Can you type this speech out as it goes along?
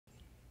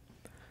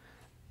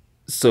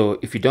So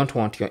if you don't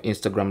want your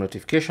Instagram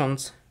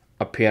notifications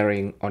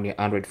appearing on your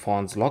Android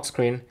phone's lock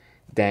screen,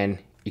 then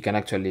you can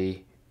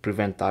actually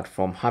prevent that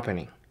from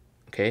happening.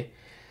 Okay,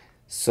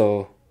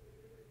 so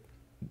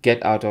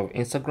get out of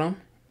Instagram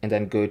and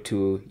then go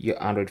to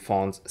your Android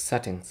phone's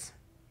settings.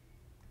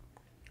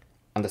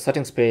 On the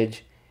settings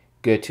page,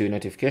 go to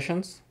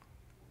notifications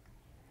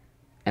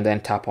and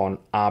then tap on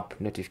app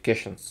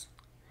notifications.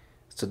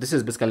 So this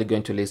is basically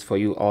going to list for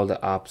you all the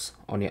apps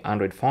on your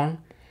Android phone.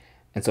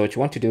 And so what you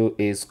want to do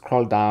is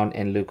scroll down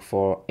and look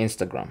for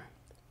Instagram.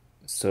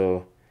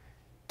 So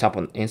tap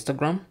on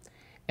Instagram.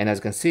 And as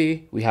you can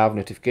see, we have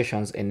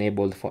notifications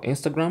enabled for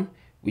Instagram.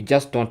 We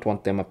just don't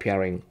want them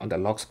appearing on the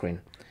lock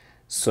screen.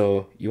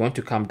 So you want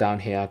to come down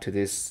here to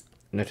this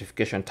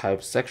notification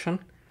type section,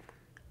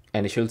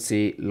 and you should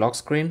see lock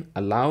screen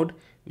allowed,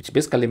 which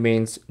basically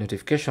means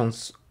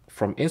notifications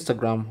from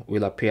Instagram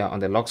will appear on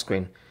the lock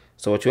screen.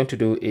 So what you want to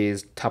do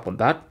is tap on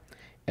that.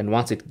 And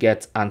once it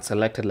gets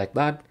unselected like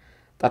that,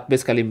 that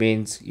basically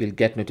means you'll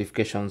get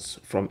notifications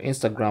from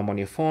Instagram on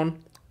your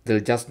phone.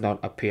 They'll just not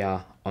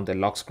appear on the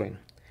lock screen.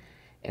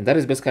 And that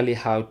is basically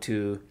how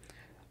to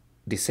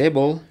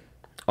disable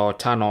or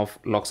turn off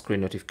lock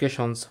screen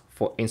notifications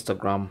for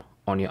Instagram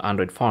on your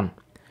Android phone.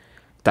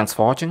 Thanks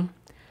for watching.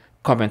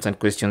 Comments and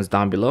questions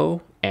down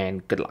below,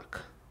 and good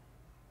luck.